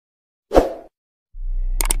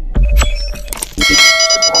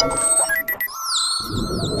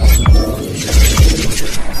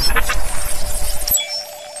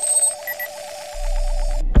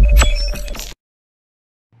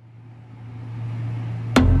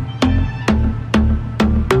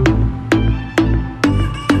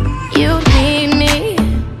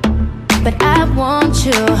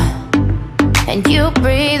you, and you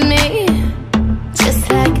breathe me, just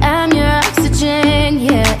like I'm your oxygen.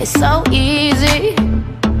 Yeah, it's so easy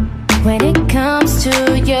when it comes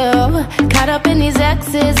to you. Caught up in these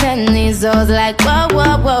X's and these O's, like whoa,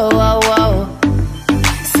 whoa, whoa, whoa, whoa.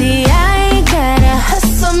 See, I ain't got a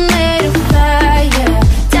hustle made of fire,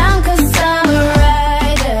 down 'cause I'm a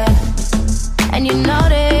rider, and you know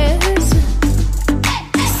this.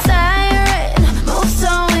 Siren, move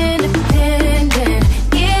so independent,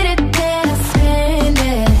 get it, then I spend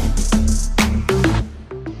it.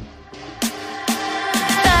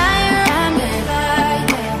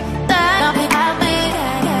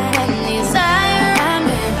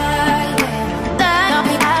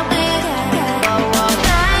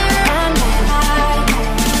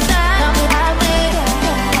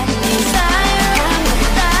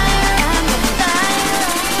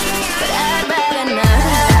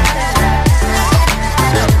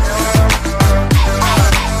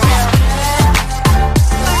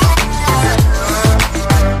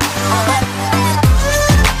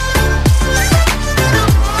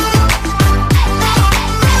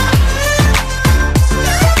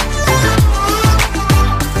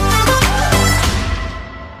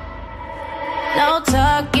 No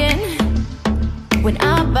talking when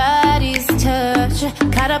our bodies touch.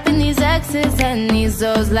 Caught up in these X's and these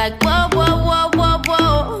O's, like whoa, whoa, whoa, whoa,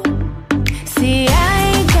 whoa. See, I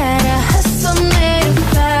ain't got a hustle made of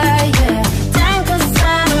fire, down 'cause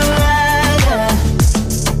I'm a rider,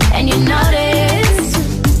 and you know this.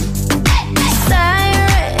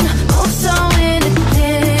 Siren, move so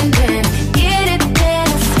independent, get it, then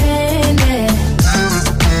I spend it.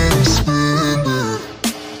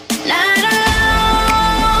 Not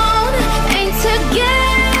alone, ain't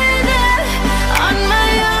together, on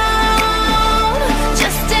my own,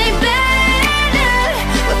 just ain't better.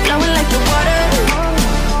 We're flowing like the water,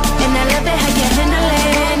 and I love it how you're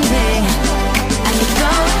handling it. I could go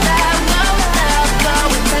without,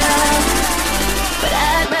 but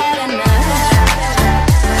I'd rather not.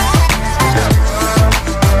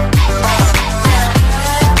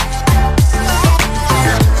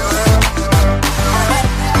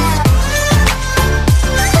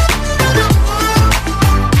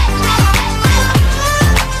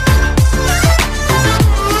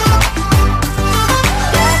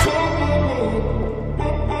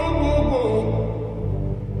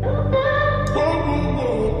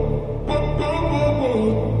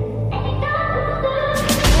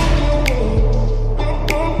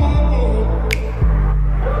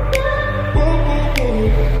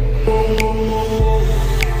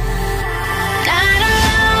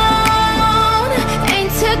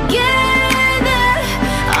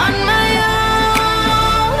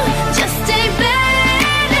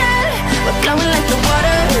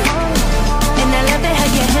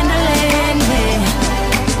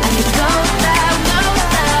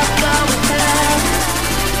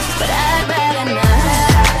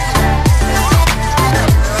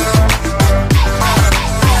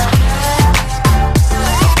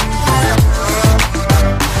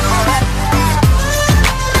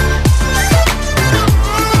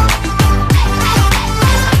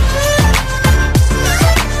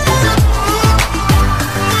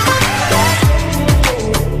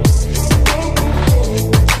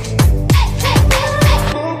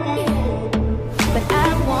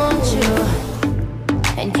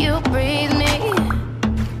 And you breathe me,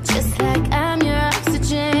 just like I'm your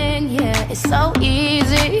oxygen. Yeah, it's so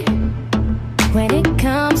easy when it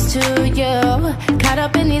comes to you. Caught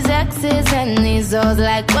up in these X's and these O's,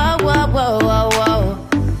 like whoa, whoa, whoa, whoa, whoa.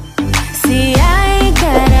 See, I ain't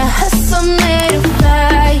got a hustle made of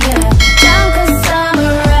fire, down 'cause I'm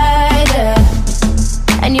a rider,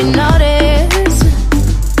 and you know this.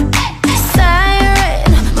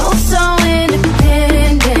 Siren, move so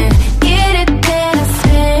independent, get it, then I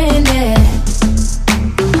spend it.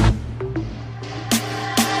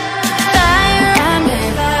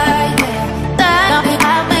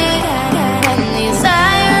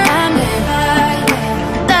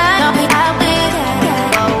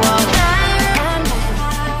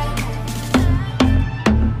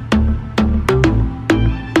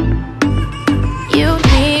 You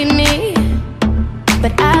need me,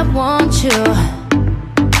 but I want you,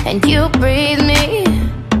 and you breathe me,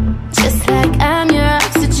 just like I'm your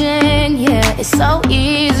oxygen. Yeah, it's so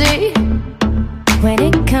easy when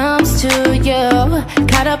it comes to you.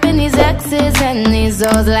 Caught up in these X's and these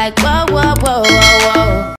O's, like whoa, whoa, whoa, whoa, whoa.